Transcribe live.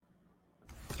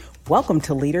Welcome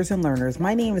to Leaders and Learners.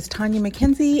 My name is Tanya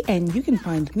McKenzie, and you can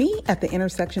find me at the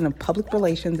intersection of public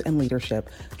relations and leadership.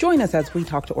 Join us as we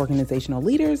talk to organizational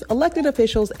leaders, elected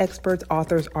officials, experts,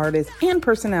 authors, artists, and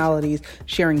personalities,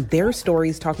 sharing their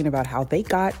stories, talking about how they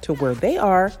got to where they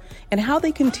are and how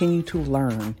they continue to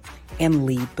learn and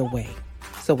lead the way.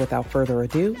 So without further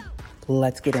ado,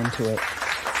 let's get into it.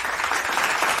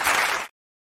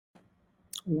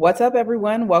 What's up,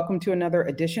 everyone? Welcome to another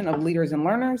edition of Leaders and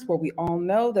Learners, where we all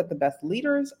know that the best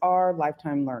leaders are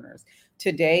lifetime learners.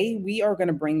 Today, we are going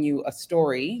to bring you a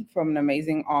story from an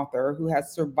amazing author who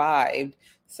has survived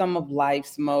some of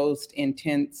life's most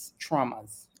intense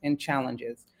traumas and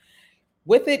challenges.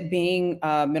 With it being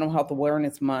Mental Health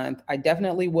Awareness Month, I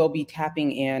definitely will be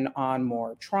tapping in on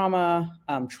more trauma,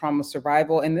 trauma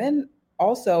survival, and then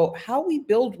also how we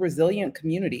build resilient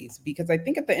communities. Because I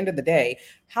think at the end of the day,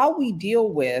 how we deal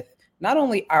with not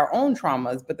only our own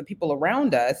traumas, but the people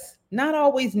around us, not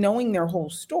always knowing their whole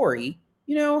story.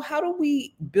 You know, how do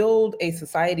we build a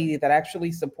society that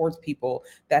actually supports people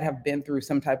that have been through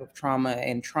some type of trauma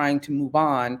and trying to move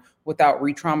on without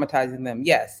re-traumatizing them?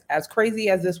 Yes, as crazy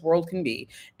as this world can be,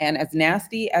 and as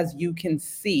nasty as you can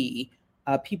see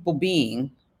people being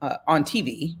on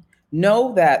TV,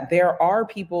 know that there are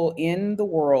people in the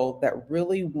world that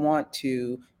really want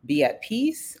to be at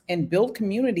peace and build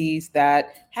communities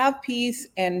that have peace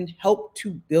and help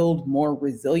to build more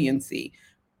resiliency.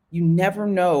 You never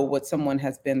know what someone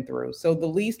has been through. So the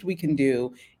least we can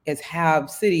do is have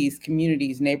cities,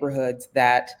 communities, neighborhoods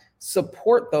that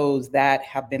support those that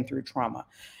have been through trauma.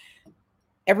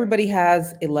 Everybody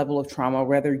has a level of trauma,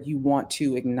 whether you want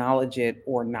to acknowledge it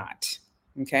or not.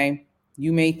 Okay.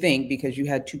 You may think because you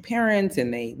had two parents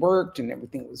and they worked and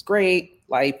everything was great,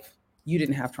 life, you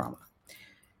didn't have trauma.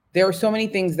 There are so many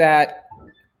things that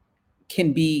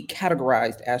can be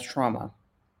categorized as trauma.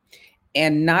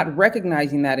 And not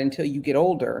recognizing that until you get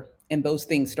older and those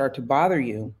things start to bother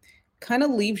you kind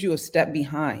of leaves you a step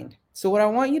behind. So, what I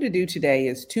want you to do today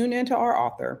is tune into our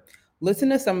author, listen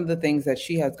to some of the things that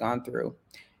she has gone through.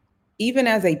 Even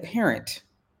as a parent,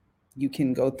 you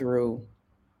can go through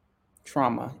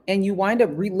trauma and you wind up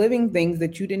reliving things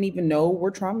that you didn't even know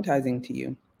were traumatizing to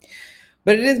you.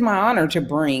 But it is my honor to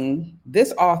bring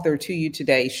this author to you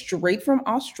today, straight from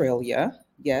Australia.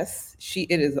 Yes,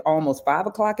 it is almost 5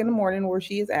 o'clock in the morning where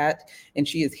she is at, and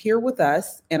she is here with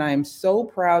us. And I am so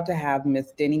proud to have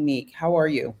Miss Denny Meek. How are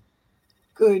you?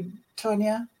 Good,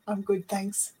 Tanya. I'm good,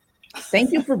 thanks.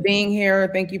 Thank you for being here.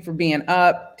 Thank you for being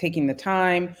up, taking the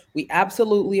time. We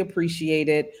absolutely appreciate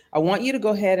it. I want you to go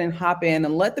ahead and hop in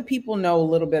and let the people know a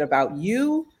little bit about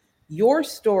you, your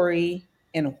story,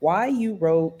 and why you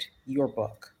wrote your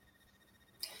book.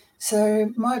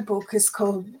 So my book is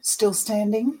called Still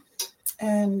Standing,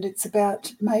 and it's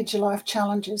about major life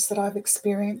challenges that I've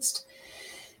experienced,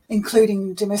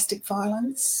 including domestic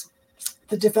violence,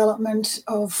 the development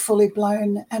of fully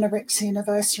blown anorexia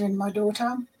nervosa in my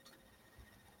daughter,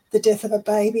 the death of a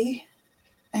baby,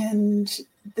 and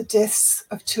the deaths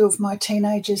of two of my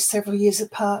teenagers several years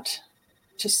apart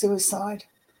to suicide,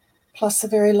 plus a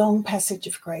very long passage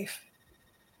of grief.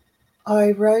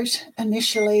 I wrote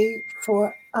initially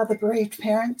for other bereaved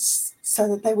parents so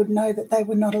that they would know that they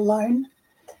were not alone.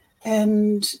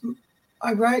 And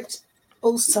I wrote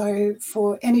also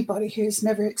for anybody who's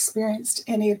never experienced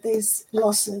any of these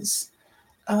losses,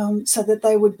 so that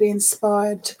they would be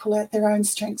inspired to pull out their own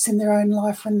strengths in their own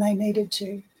life when they needed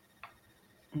to.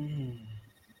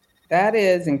 That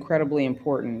is incredibly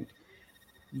important.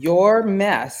 Your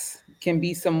mess can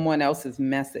be someone else's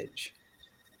message.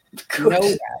 Good. Know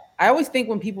that. I always think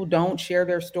when people don't share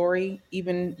their story,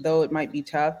 even though it might be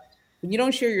tough, when you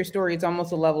don't share your story, it's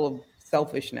almost a level of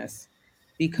selfishness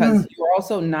because you're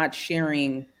also not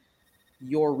sharing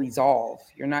your resolve.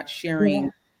 You're not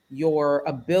sharing your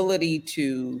ability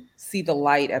to see the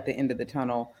light at the end of the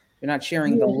tunnel. You're not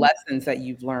sharing the lessons that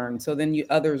you've learned. So then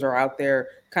others are out there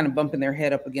kind of bumping their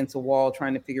head up against a wall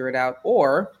trying to figure it out.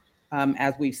 Or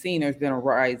as we've seen, there's been a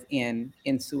rise in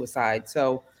suicide.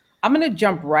 So I'm going to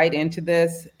jump right into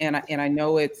this, and I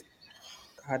know it's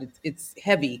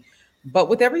heavy, but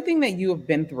with everything that you have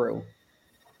been through,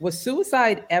 was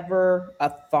suicide ever a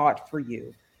thought for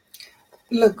you?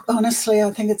 Look, honestly, I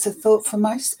think it's a thought for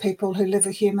most people who live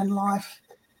a human life.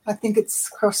 I think it's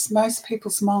crossed most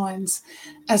people's minds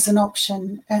as an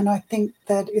option, and I think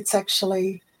that it's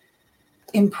actually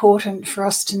important for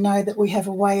us to know that we have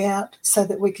a way out so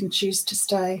that we can choose to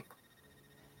stay.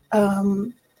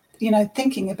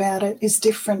 Thinking about it is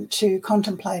different to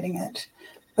contemplating it.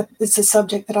 But it's a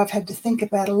subject that I've had to think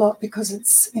about a lot because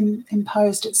it's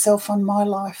imposed itself on my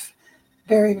life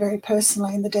very, very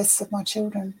personally in the deaths of my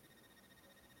children.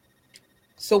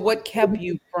 So what kept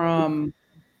you from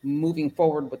moving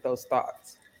forward with those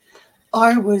thoughts?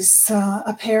 I was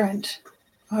a parent.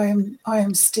 I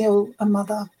am still a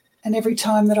mother. And every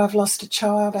time that I've lost a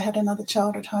child, I had another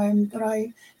child at home that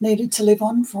I needed to live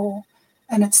on for.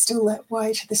 And it's still that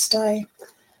way to this day.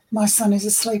 My son is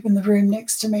asleep in the room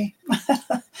next to me.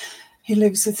 He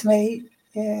lives with me.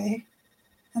 Yeah.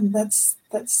 And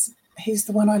he's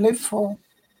the one I live for.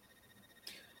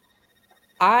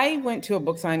 I went to a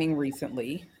book signing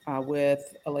recently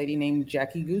with a lady named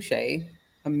Jackie Goucher,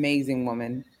 amazing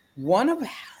woman. One of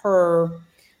her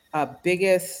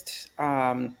biggest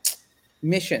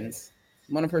missions,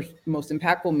 one of her most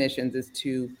impactful missions is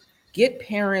to get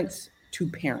parents to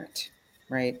parent,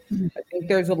 right? I think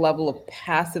there's a level of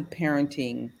passive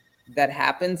parenting that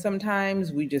happens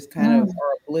sometimes. We just kind of Mm.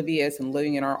 are oblivious and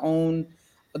living in our own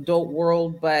adult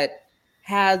world, but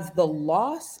has the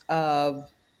loss of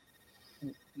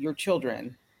your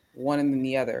children, one and then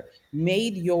the other,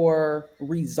 made your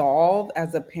resolve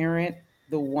as a parent,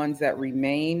 the ones that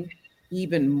remain,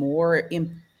 even more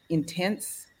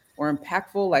intense or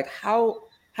impactful? Like how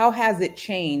has it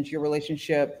changed your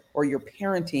relationship or your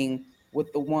parenting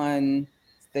with the one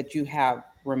that you have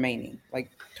remaining?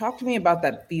 Like, talk to me about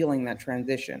that feeling, that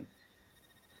transition.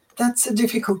 That's a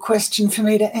difficult question for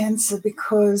me to answer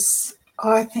because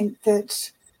I think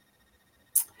that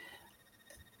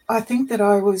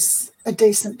I was a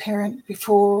decent parent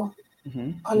before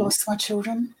I lost my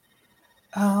children.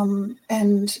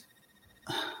 And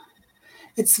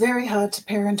it's very hard to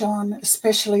parent on,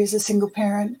 especially as a single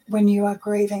parent when you are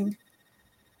grieving.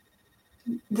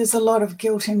 There's a lot of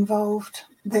guilt involved,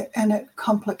 and it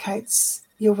complicates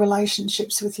your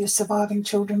relationships with your surviving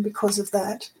children because of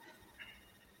that.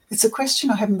 It's a question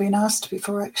I haven't been asked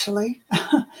before, actually.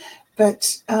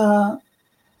 But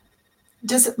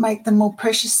does it make them more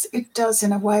precious? It does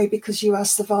in a way, because you are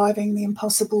surviving the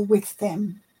impossible with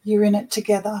them. You're in it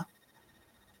together.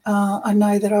 I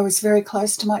know that I was very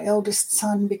close to my eldest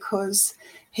son because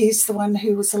he's the one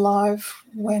who was alive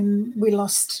when we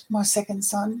lost my second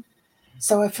son.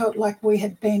 So I felt like we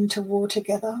had been to war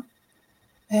together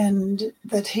and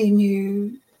that he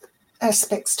knew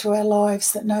aspects to our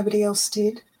lives that nobody else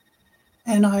did.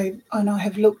 And I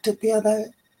have looked at the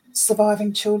other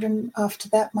surviving children after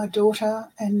that, my daughter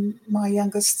and my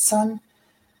youngest son,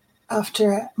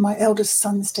 after my eldest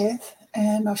son's death,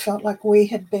 and I felt like we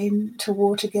had been to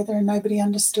war together and nobody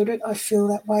understood it. I feel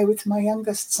that way with my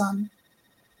youngest son.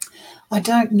 I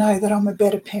don't know that I'm a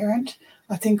better parent.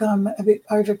 I think I'm a bit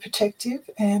overprotective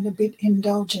and a bit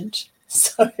indulgent.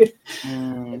 So,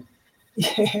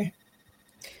 yeah.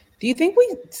 Do you think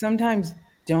we sometimes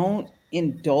don't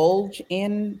indulge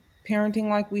in parenting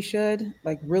like we should?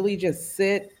 Like, really just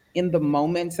sit in the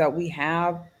moments that we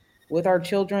have with our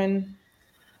children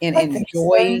and I think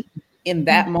so. enjoy in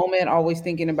that moment, always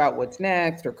thinking about what's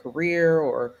next or career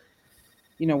or,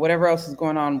 whatever else is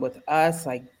going on with us,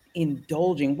 like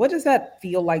indulging. What does that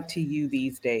feel like to you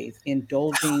these days,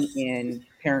 indulging in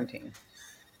parenting?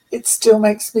 It still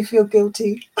makes me feel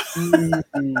guilty.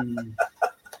 Mm.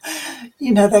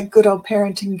 You know, that good old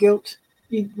parenting guilt,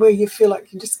 where you feel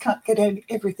like you just can't get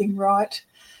everything right.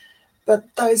 But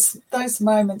those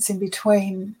moments in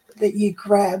between that you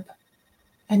grab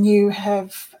and you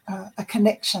have a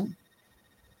connection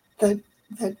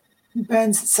that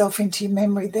burns itself into your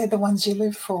memory, they're the ones you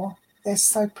live for. They're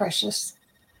so precious.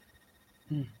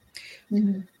 Mm.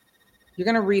 Mm. You're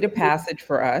going to read a passage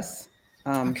for us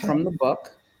Okay. from the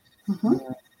book. Mm-hmm.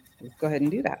 Let's go ahead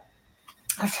and do that.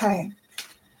 Okay.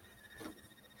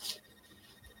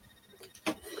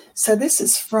 So this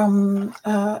is from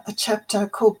a chapter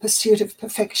called Pursuit of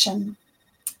Perfection.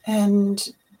 And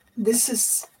this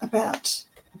is about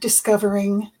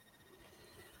discovering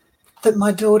that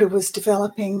my daughter was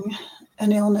developing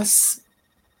an illness,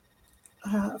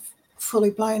 fully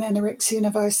blown anorexia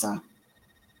nervosa.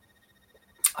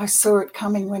 I saw it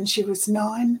coming when she was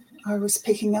 9. I was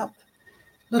picking up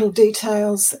little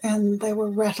details and they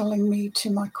were rattling me to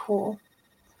my core.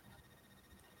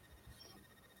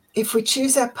 If we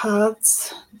choose our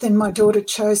paths, then my daughter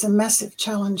chose a massive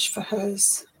challenge for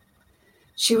hers.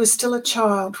 She was still a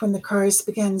child when the crows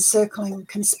began circling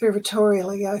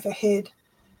conspiratorially overhead,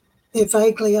 their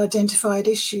vaguely identified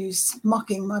issues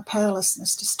mocking my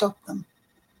powerlessness to stop them.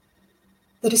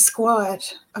 The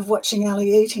disquiet of watching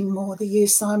Ali eating more the year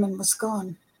Simon was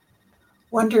gone,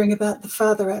 wondering about the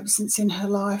father absence in her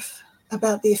life,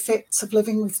 about the effects of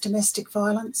living with domestic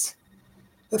violence,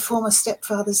 her former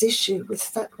stepfather's issue with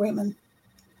fat women,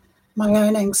 my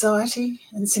own anxiety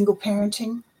and single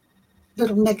parenting,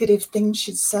 little negative things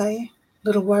she'd say,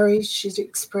 little worries she'd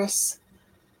express,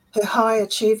 her high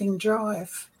achieving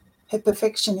drive, her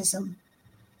perfectionism,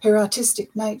 her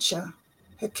artistic nature,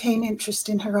 her keen interest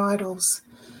in her idols,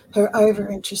 her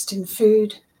over-interest in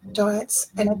food,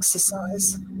 diets, and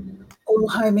exercise, all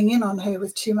homing in on her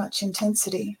with too much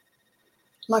intensity,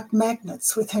 like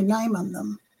magnets with her name on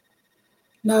them.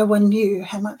 No one knew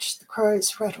how much the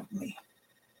crows rattled me.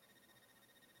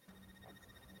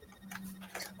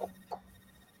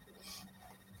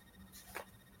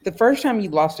 The first time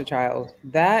you lost a child,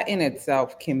 that in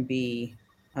itself can be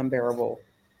unbearable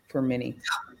for many.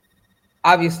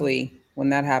 Obviously, when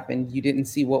that happened, you didn't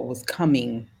see what was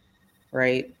coming,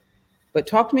 right? But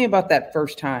talk to me about that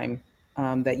first time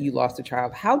that you lost a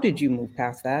child. How did you move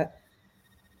past that?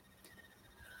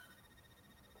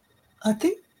 I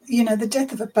think, the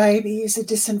death of a baby is a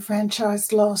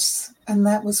disenfranchised loss, and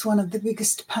that was one of the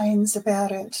biggest pains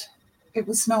about it. It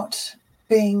was not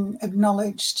being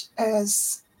acknowledged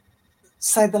as,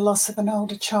 say, the loss of an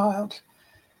older child.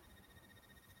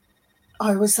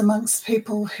 I was amongst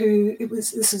people who,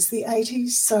 this was the 80s,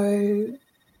 so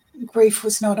grief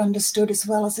was not understood as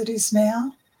well as it is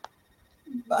now.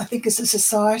 I think as a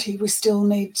society, we still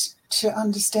need to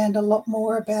understand a lot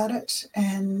more about it,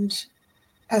 and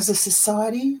as a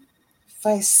society,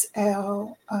 face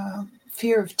our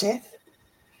fear of death,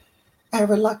 our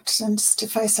reluctance to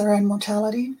face our own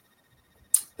mortality.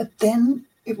 But then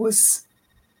it was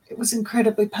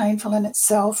incredibly painful in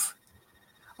itself.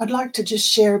 I'd like to just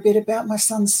share a bit about my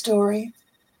son's story.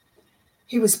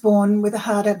 He was born with a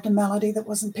heart abnormality that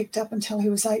wasn't picked up until he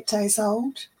was 8 days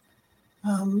old.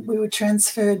 We were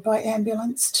transferred by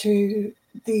ambulance to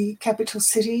the capital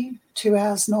city, 2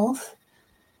 hours north.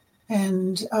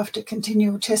 And after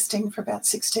continual testing for about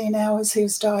 16 hours, he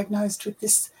was diagnosed with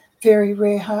this very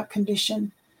rare heart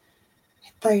condition.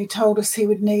 They told us he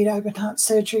would need open heart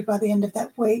surgery by the end of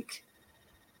that week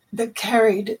that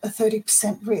carried a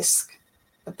 30% risk.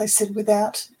 But they said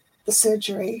without the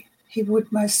surgery, he would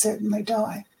most certainly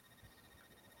die.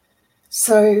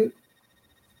 So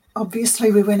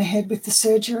obviously we went ahead with the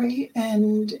surgery,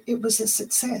 and it was a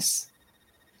success.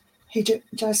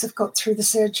 Joseph got through the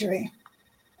surgery,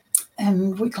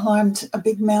 and we climbed a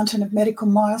big mountain of medical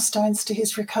milestones to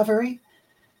his recovery,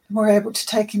 and were able to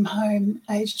take him home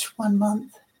aged 1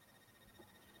 month.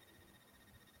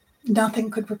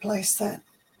 Nothing could replace that.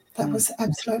 That was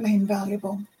absolutely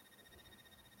invaluable.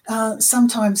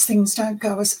 Sometimes things don't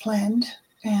go as planned,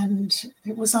 and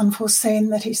it was unforeseen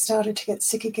that he started to get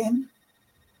sick again.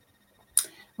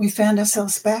 We found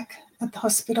ourselves back at the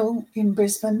hospital in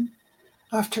Brisbane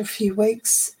after a few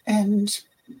weeks, and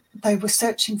they were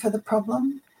searching for the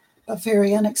problem, but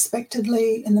very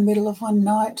unexpectedly, in the middle of one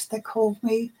night, they called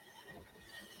me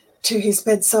to his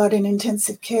bedside in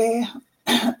intensive care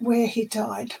where he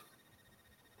died.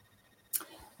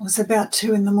 It was about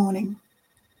 2 a.m.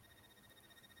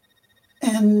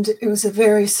 And it was a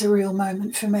very surreal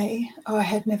moment for me. I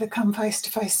had never come face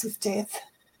to face with death.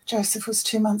 Joseph was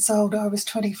 2 months old, I was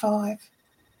 25.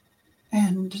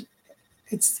 And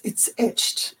it's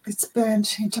etched, it's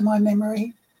burnt into my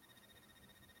memory.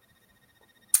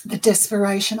 The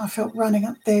desperation I felt running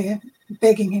up there,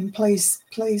 begging him, please,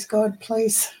 God,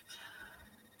 please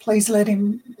let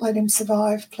him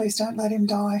survive. Please don't let him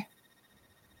die.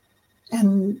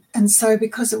 And so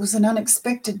because it was an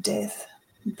unexpected death,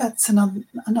 that's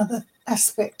another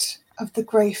aspect of the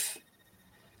grief.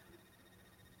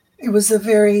 It was a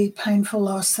very painful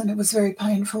loss, and it was very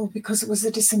painful because it was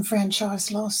a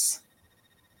disenfranchised loss.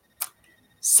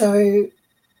 So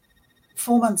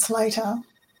 4 months later,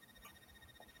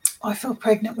 I fell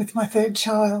pregnant with my 3rd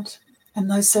child, and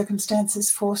those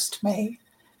circumstances forced me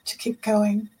to keep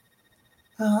going.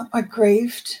 I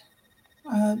grieved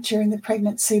during the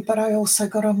pregnancy, but I also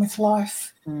got on with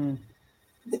life.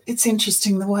 It's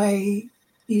interesting the way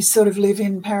you sort of live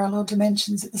in parallel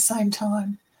dimensions at the same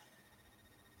time.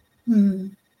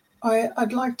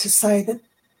 I'd like to say that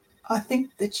I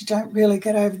think that you don't really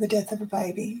get over the death of a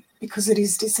baby because it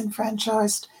is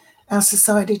disenfranchised. Our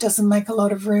society doesn't make a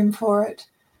lot of room for it.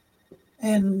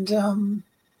 And,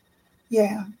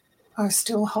 I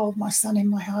still hold my son in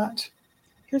my heart.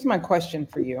 Here's my question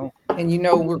for you. And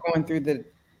we're going through the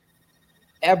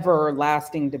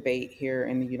everlasting debate here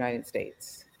in the United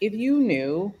States. If you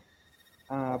knew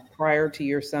prior to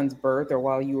your son's birth or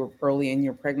while you were early in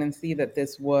your pregnancy that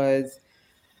this was,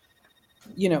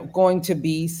 going to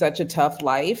be such a tough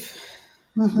life,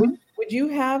 would you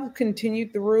have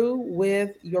continued through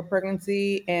with your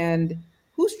pregnancy? And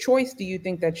whose choice do you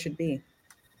think that should be?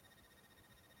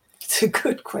 It's a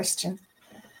good question.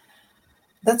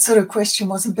 That sort of question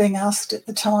wasn't being asked at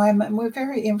the time, and we're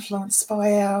very influenced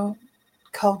by our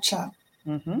culture.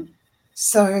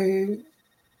 So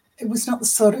it was not the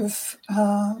sort of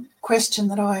question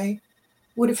that I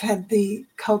would have had the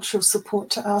cultural support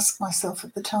to ask myself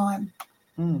at the time.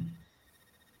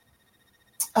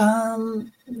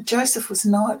 Joseph was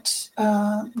not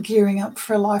gearing up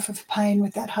for a life of pain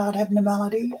with that heart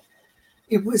abnormality.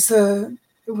 It was a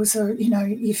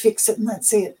you fix it and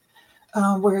that's it.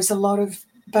 Whereas a lot of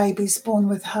babies born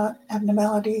with heart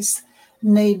abnormalities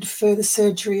need further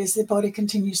surgery as their body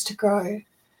continues to grow.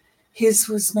 His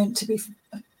was meant to be,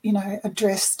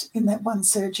 addressed in that one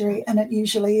surgery, and it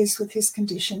usually is with his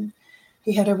condition.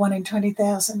 He had a 1 in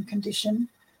 20,000 condition,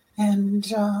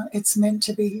 and it's meant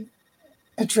to be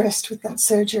addressed with that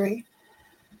surgery.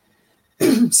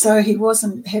 So he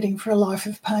wasn't heading for a life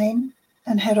of pain,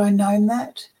 and had I known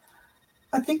that,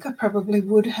 I think I probably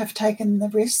would have taken the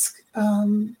risk.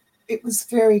 It was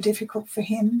very difficult for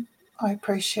him. I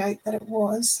appreciate that it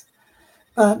was,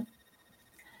 but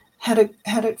had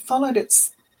it followed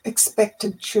its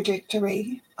expected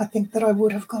trajectory, I think that I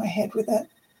would have gone ahead with it,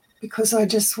 because I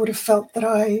just would have felt that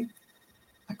I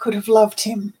could have loved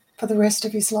him for the rest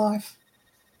of his life.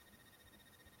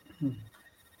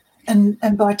 And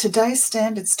by today's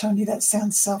standards, Tony, that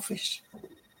sounds selfish.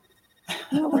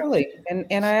 Not really.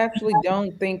 And I actually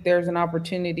don't think there's an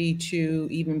opportunity to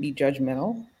even be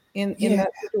judgmental in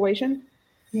that situation.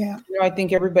 Yeah. I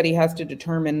think everybody has to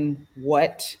determine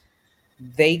what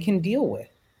they can deal with.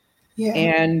 Yeah.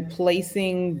 And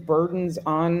placing burdens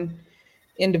on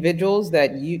individuals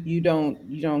that you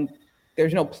don't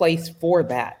there's no place for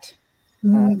that.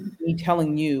 Me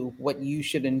telling you what you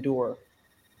should endure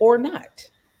or not.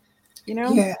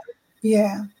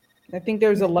 Yeah. I think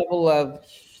there's a level of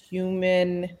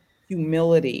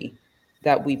humility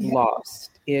that we've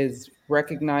lost, is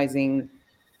recognizing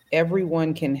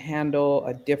everyone can handle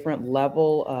a different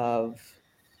level of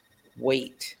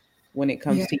weight when it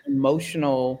comes to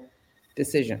emotional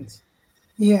decisions.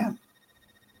 Yeah.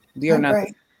 We are not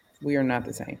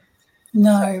the same.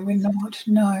 No, we're not.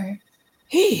 No.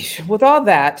 With all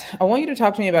that, I want you to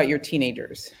talk to me about your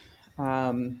teenagers.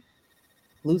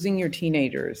 Losing your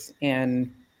teenagers,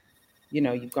 and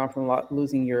you've gone from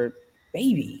losing your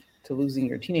baby to losing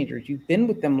your teenagers. You've been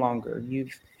with them longer. You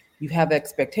have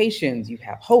expectations, you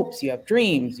have hopes, you have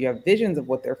dreams, you have visions of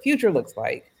what their future looks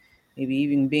like. Maybe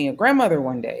even being a grandmother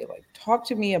one day. Like, talk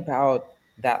to me about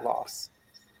that loss.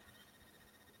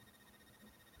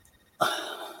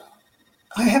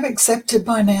 I have accepted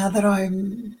by now that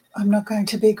I'm not going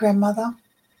to be grandmother.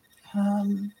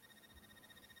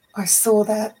 I saw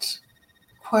that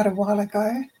quite a while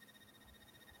ago.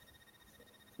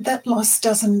 That loss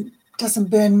doesn't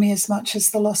burn me as much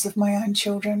as the loss of my own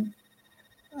children.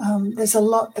 There's a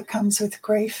lot that comes with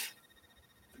grief.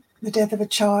 The death of a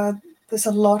child, there's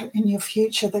a lot in your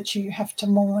future that you have to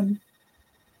mourn.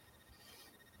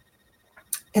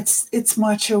 It's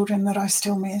my children that I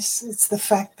still miss. It's the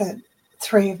fact that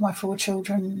 3 of my 4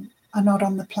 children are not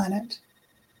on the planet,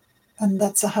 and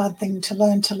that's a hard thing to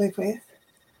learn to live with.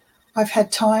 I've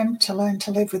had time to learn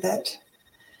to live with it,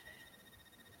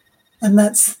 and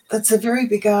that's a very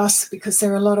big ask, because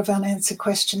there are a lot of unanswered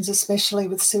questions, especially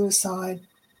with suicide,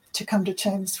 to come to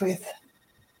terms with,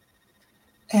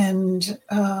 and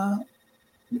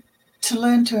to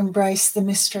learn to embrace the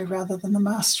mystery rather than the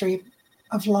mastery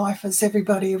of life, as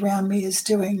everybody around me is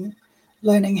doing,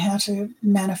 learning how to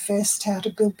manifest, how to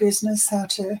build business, how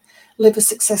to live a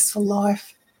successful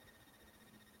life.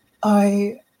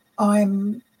 I'm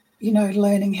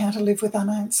learning how to live with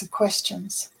unanswered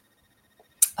questions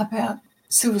about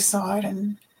suicide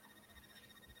and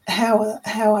how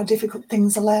are difficult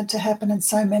things allowed to happen, and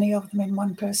so many of them in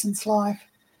one person's life.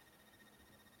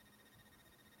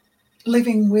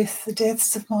 Living with the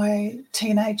deaths of my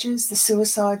teenagers, the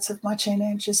suicides of my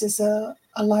teenagers, is a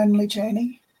lonely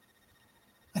journey.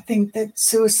 I think that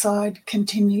suicide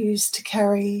continues to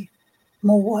carry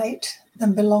more weight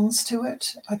than belongs to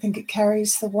it. I think it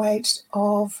carries the weight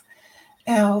of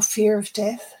our fear of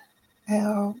death,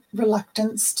 our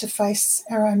reluctance to face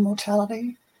our own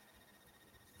mortality.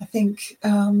 I think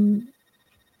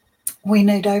we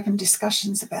need open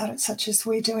discussions about it, such as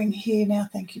we're doing here now.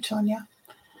 Thank you, Tonya.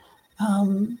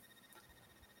 I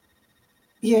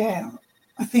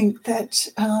think that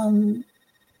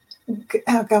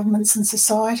our governments and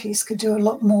societies could do a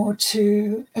lot more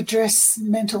to address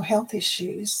mental health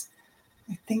issues.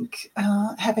 I think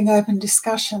having open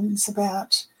discussions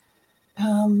about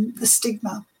the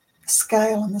stigma, the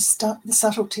scale and the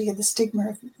subtlety of the stigma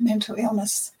of mental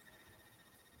illness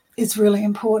is really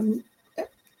important.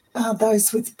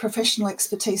 Those with professional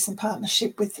expertise and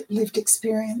partnership with lived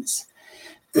experience.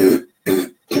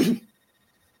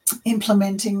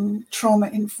 Implementing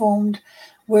trauma-informed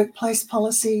workplace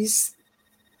policies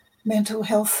mental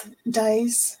health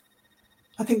days.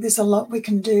 I think there's a lot we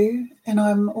can do, and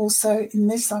I'm also in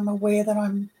this, I'm aware that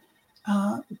I'm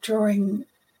drawing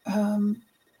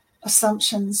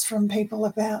assumptions from people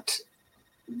about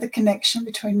the connection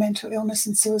between mental illness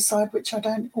and suicide, which I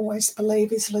don't always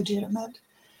believe is legitimate.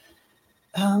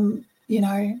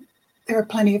 There are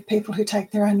plenty of people who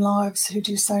take their own lives who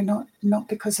do so not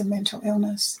because of mental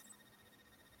illness.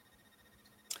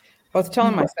 I was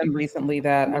telling my son recently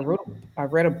that I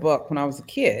read a book when I was a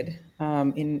kid,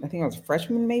 I think I was a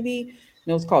freshman maybe, and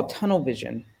it was called Tunnel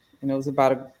Vision, and it was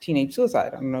about a teenage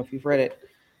suicide. I don't know if you've read it.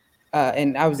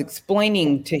 And I was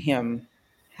explaining to him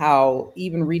how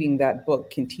even reading that book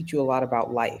can teach you a lot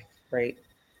about life, right?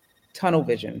 Tunnel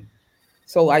vision.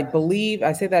 So I believe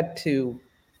I say that to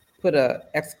put a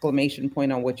exclamation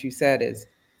point on what you said is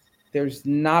there's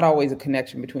not always a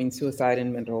connection between suicide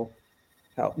and mental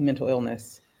health, mental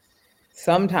illness.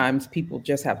 Sometimes people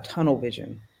just have tunnel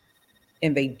vision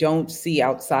and they don't see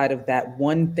outside of that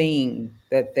one thing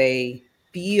that they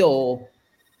feel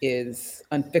is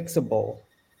unfixable,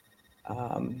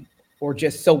 or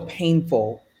just so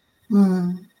painful,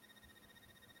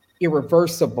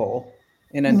 irreversible,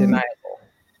 and undeniable.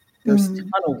 There's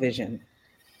tunnel vision.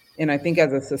 And I think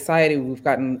as a society, we've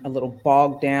gotten a little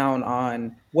bogged down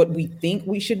on what we think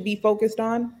we should be focused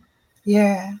on.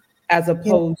 Yeah. As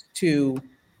opposed to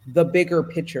the bigger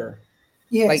picture.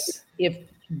 Like Yes. if,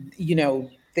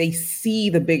 they see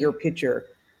the bigger picture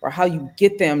or how you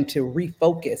get them to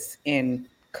refocus and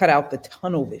cut out the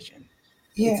tunnel vision.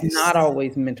 Yes. It's not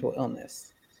always mental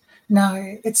illness.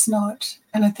 No, it's not.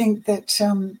 And I think that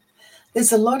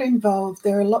there's a lot involved.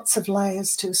 There are lots of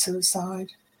layers to suicide.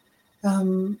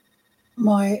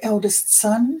 My eldest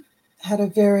son had a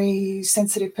very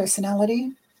sensitive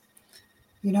personality,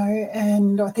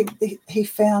 and I think he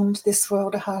found this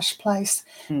world a harsh place.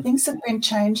 Things have been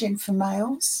changing for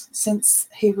males since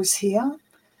he was here.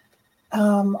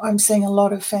 I'm seeing a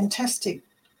lot of fantastic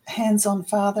hands-on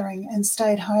fathering and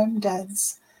stay-at-home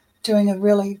dads doing a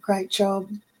really great job.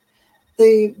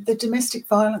 The domestic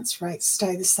violence rates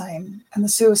stay the same and the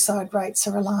suicide rates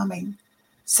are alarming.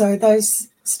 So those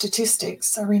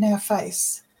statistics are in our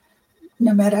face,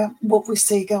 no matter what we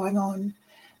see going on.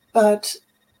 But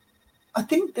I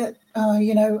think that,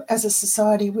 as a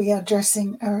society, we are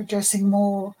addressing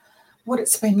more what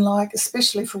it's been like,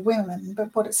 especially for women,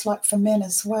 but what it's like for men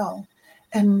as well,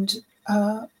 and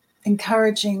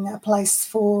encouraging a place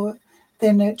for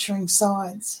their nurturing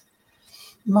sides.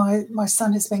 My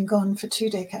son has been gone for 2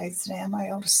 decades now, my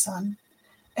eldest son.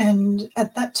 And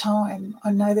at that time,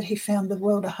 I know that he found the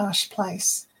world a harsh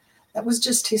place. That was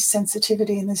just his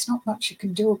sensitivity, and there's not much you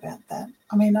can do about that.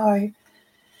 I mean,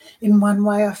 in one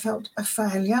way, I felt a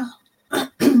failure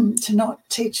to not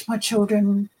teach my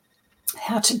children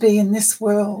how to be in this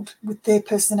world with their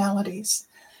personalities.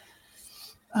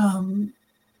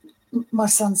 My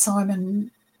son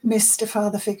Simon missed a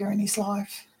father figure in his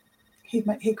life.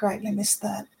 He greatly missed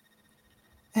that.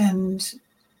 And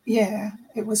yeah,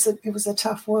 it was a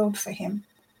tough world for him.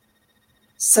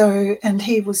 So, and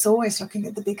he was always looking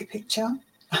at the bigger picture.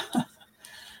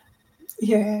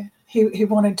 Yeah, he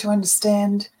wanted to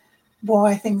understand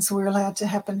why things were allowed to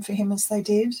happen for him as they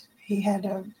did. He had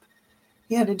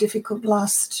a difficult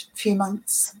last few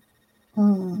months.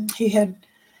 He had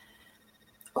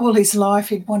all his life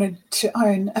he'd wanted to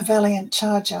own a Valiant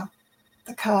Charger,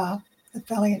 the car, the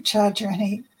Valiant Charger,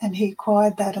 and he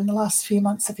acquired that in the last few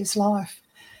months of his life.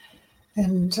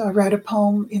 And I wrote a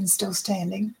poem in Still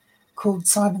Standing called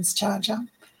Simon's Charger,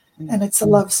 and it's a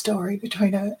love story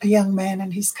between a young man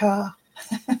and his car.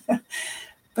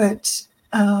 But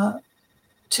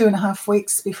 2.5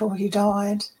 weeks before he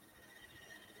died,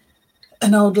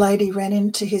 an old lady ran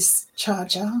into his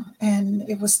Charger and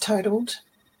it was totaled.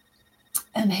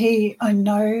 And I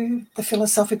know the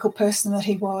philosophical person that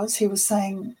he was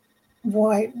saying,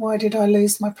 why did I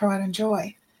lose my pride and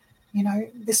joy?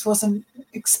 This wasn't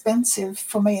expensive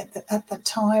for me at that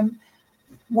time.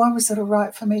 Why was it all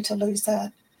right for me to lose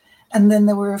that? And then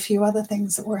there were a few other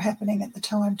things that were happening at the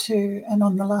time too. And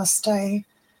on the last day,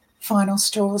 final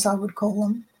straws, I would call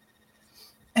them.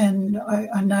 And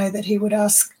I know that he would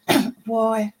ask,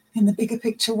 why? In the bigger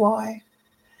picture, why?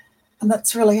 And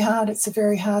that's really hard. It's a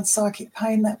very hard psychic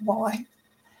pain, that why,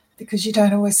 because you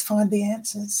don't always find the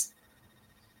answers.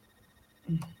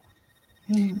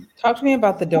 Talk to me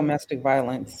about the domestic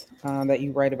violence that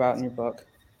you write about in your book.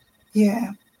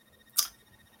 Yeah.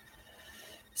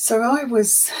 So I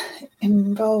was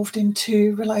involved in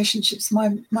 2 relationships.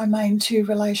 My main 2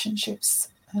 relationships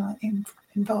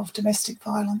involved domestic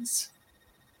violence.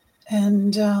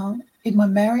 And in my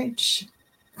marriage,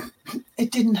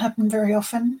 it didn't happen very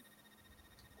often.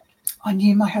 I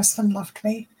knew my husband loved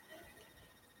me,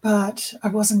 but I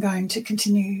wasn't going to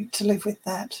continue to live with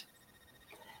that.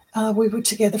 We were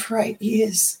together for 8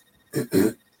 years.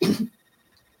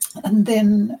 And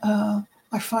then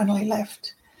I finally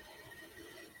left.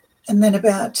 And then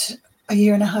about a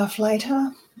year and a half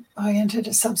later, I entered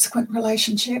a subsequent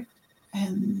relationship,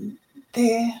 and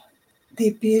there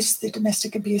the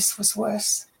domestic abuse was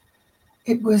worse.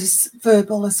 It was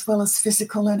verbal as well as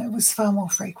physical, and it was far more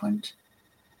frequent.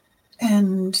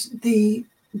 And the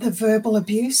verbal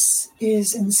abuse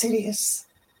is insidious.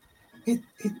 It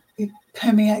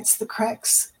permeates the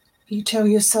cracks. You tell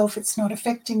yourself it's not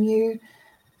affecting you,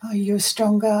 you're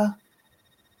stronger,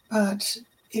 but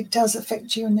it does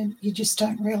affect you, and you just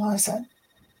don't realise it.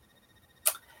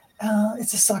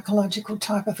 It's a psychological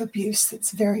type of abuse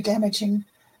that's very damaging,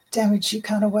 damage you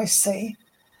can't always see.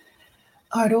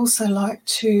 I'd also like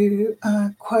to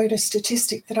quote a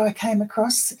statistic that I came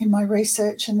across in my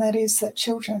research, and that is that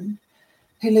children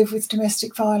who live with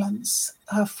domestic violence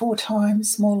are 4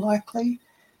 times more likely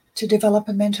to develop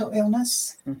a mental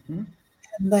illness, and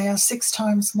they are 6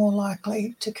 times more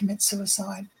likely to commit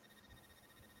suicide.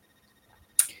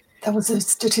 That was a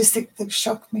statistic that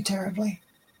shocked me terribly.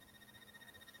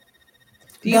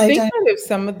 Do you think that if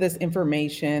some of this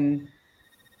information,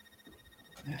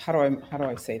 how do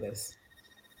I say this?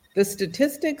 The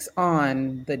statistics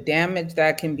on the damage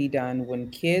that can be done when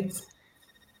kids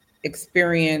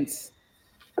experience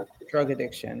drug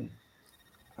addiction,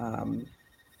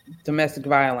 domestic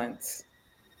violence,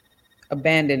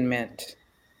 abandonment,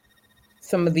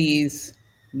 some of these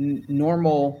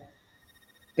normal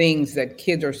things that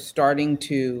kids are starting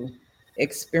to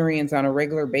experience on a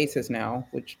regular basis now,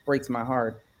 which breaks my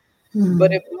heart.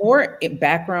 But if more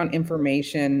background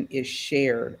information is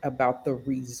shared about the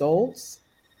results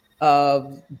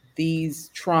of these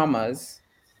traumas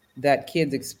that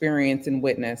kids experience and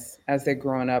witness as they're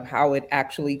growing up, how it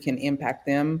actually can impact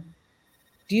them,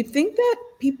 do you think that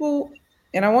people,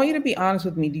 and I want you to be honest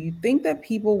with me, do you think that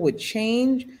people would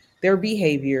change their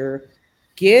behavior,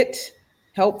 get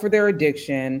help for their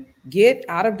addiction, get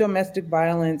out of domestic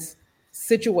violence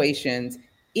situations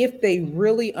if they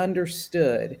really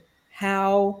understood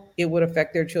how it would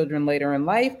affect their children later in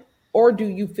life? Or do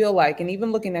you feel like, and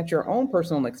even looking at your own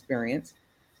personal experience,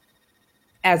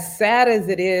 as sad as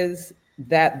it is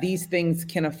that these things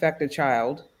can affect a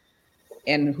child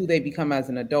and who they become as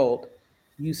an adult,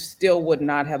 you still would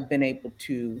not have been able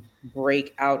to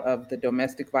break out of the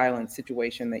domestic violence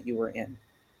situation that you were in?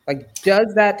 Like,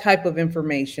 does that type of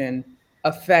information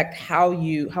affect how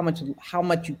much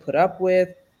you put up with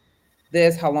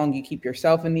this, how long you keep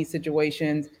yourself in these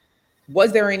situations?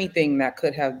 Was there anything that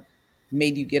could have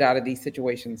made you get out of these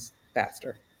situations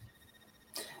faster?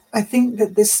 I think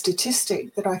that this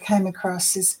statistic that I came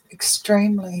across is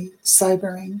extremely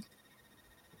sobering.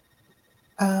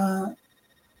 But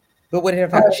would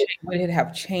it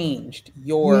have changed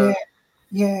your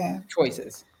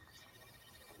choices?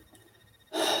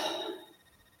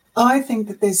 I think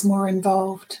that there's more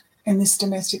involved in this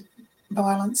domestic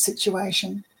violence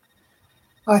situation.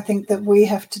 I think that we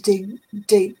have to dig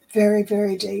deep, very,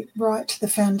 very deep, right to the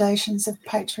foundations of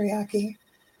patriarchy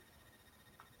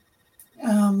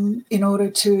in order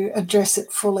to address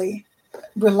it fully.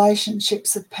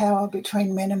 Relationships of power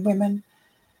between men and women.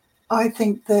 I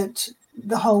think that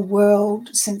the whole world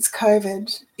since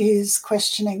COVID is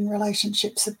questioning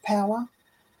relationships of power.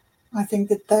 I think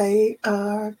that they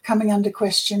are coming under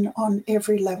question on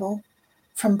every level,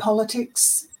 from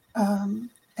politics and,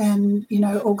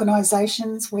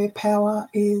 organisations where power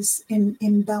is in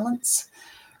imbalance,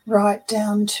 right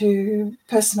down to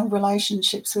personal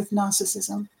relationships with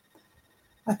narcissism.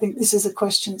 I think this is a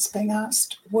question that's being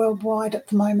asked worldwide at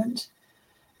the moment.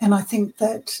 And I think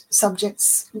that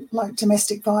subjects like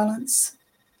domestic violence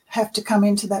have to come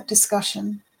into that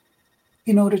discussion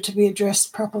in order to be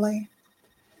addressed properly.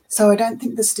 So I don't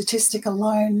think the statistic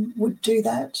alone would do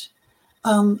that.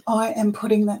 I am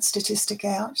putting that statistic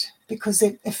out because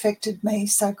it affected me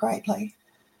so greatly.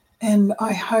 And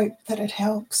I hope that it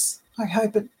helps. I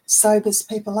hope it sobers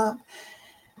people up.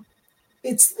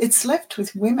 It's left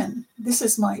with women. This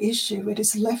is my issue. It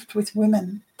is left with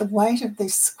women. The weight of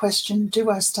this question, do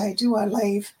I stay, do I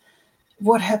leave?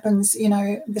 What happens,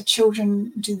 the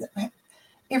children,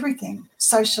 everything.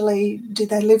 Socially, do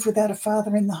they live without a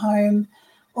father in the home?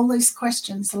 All these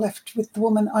questions are left with the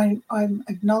woman. I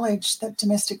acknowledge that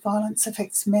domestic violence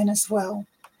affects men as well.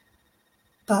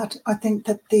 But I think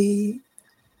that the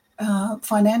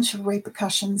financial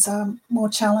repercussions are more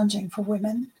challenging for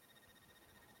women.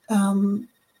 And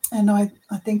I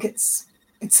think it's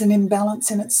an imbalance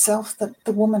in itself that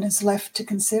the woman is left to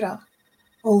consider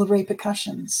all the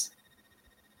repercussions.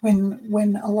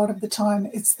 when a lot of the time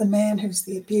it's the man who's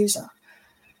the abuser.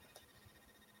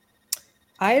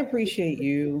 I appreciate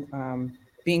you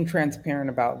being transparent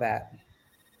about that.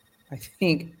 I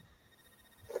think,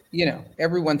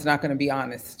 everyone's not going to be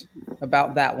honest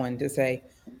about that one to say,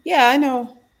 yeah, I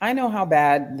know how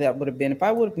bad that would have been. If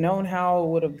I would have known how it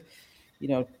would have, you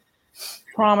know,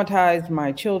 traumatized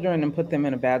my children and put them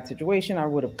in a bad situation, I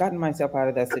would have gotten myself out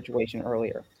of that situation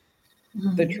earlier.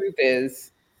 The truth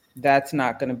is, that's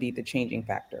not going to be the changing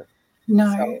factor. So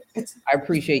No, I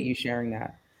appreciate you sharing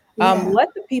that. yeah.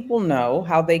 Let the people know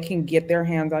how they can get their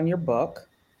hands on your book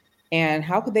and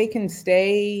how they can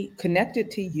stay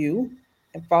connected to you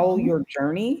and follow your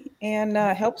journey and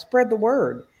help spread the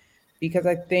word. Because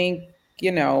I think,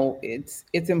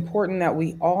 it's important that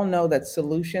we all know that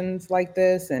solutions like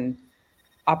this and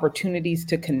opportunities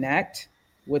to connect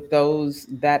with those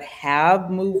that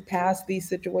have moved past these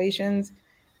situations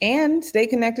and stay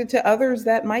connected to others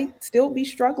that might still be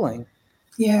struggling. Uh,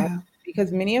 Yeah.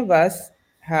 because many of us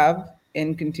have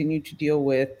and continue to deal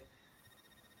with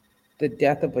the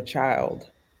death of a child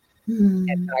and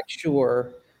Mm. not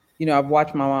sure. I've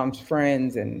watched my mom's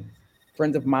friends and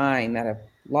friends of mine that have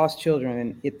lost children,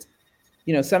 and it's,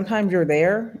 sometimes you're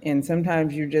there and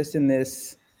sometimes you're just in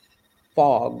this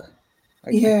fog.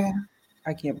 Like, Yeah.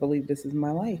 I can't believe this is my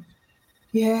life.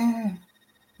 Yeah.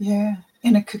 Yeah.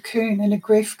 In a cocoon, in a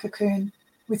grief cocoon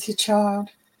with your child.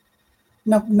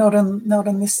 Not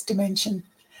on this dimension.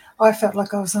 I felt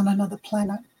like I was on another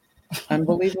planet.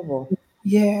 Unbelievable.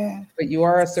 Yeah. But you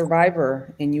are a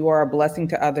survivor and you are a blessing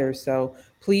to others. So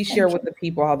please share Thank with you. the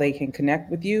people how they can connect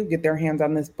with you, get their hands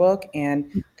on this book,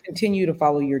 and continue to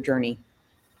follow your journey.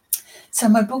 So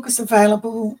my book is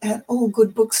available at all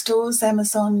good bookstores,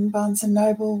 Amazon, Barnes and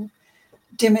Noble,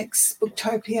 Dymocks,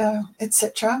 Booktopia,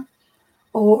 etc.,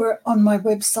 or on my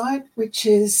website, which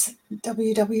is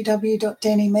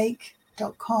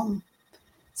www.dennymeek.com.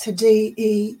 So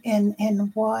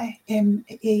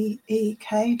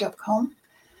DENNYMEEK.com.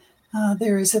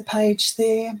 There is a page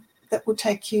there that will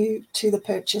take you to the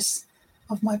purchase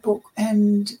of my book.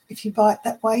 And if you buy it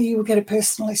that way, you will get a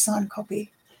personally signed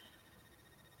copy.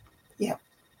 Yeah.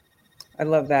 I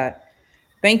love that.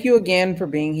 Thank you again for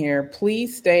being here.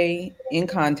 Please stay in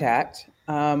contact.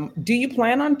 Do you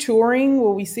plan on touring?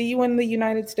 Will we see you in the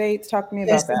United States? Talk to me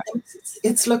about Yes, I that. think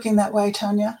it's looking that way,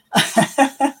 Tanya.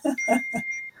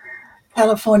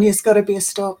 California's got to be a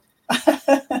stop.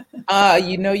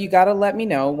 You got to let me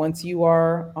know once you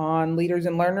are on Leaders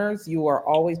and Learners. You are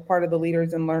always part of the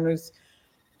Leaders and Learners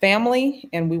family,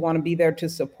 and we want to be there to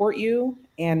support you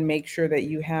and make sure that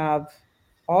you have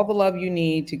all the love you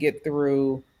need to get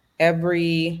through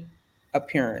every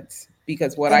appearance.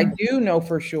 Because what I And do know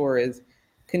for sure is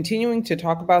continuing to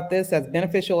talk about this, as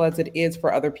beneficial as it is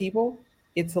for other people,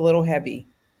 it's a little heavy.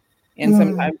 And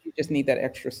sometimes you just need that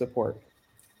extra support.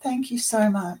 thank you so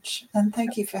much. And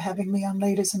thank you for having me on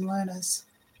Leaders and Learners.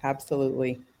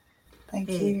 Absolutely. Thank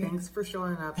Hey, you. thanks for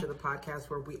showing up to the podcast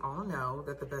where we all know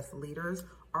that the best leaders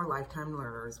are lifetime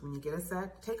learners. When you get a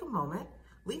sec, take a moment,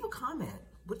 leave a comment.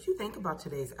 What do you think about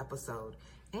today's episode?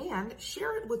 And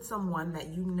share it with someone that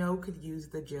you know could use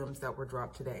the gems that were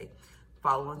dropped today.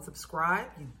 Follow and subscribe.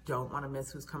 You don't want to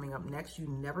miss who's coming up next. You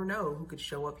never know who could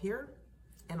show up here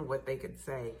and what they could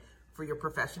say. For your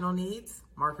professional needs,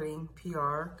 marketing,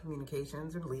 PR,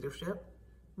 communications, and leadership,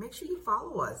 make sure you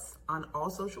follow us on all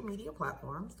social media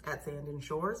platforms at Sand and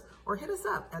Shores or hit us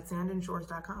up at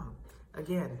sandandshores.com.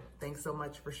 Again, thanks so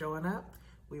much for showing up.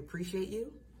 We appreciate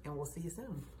you and we'll see you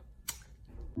soon.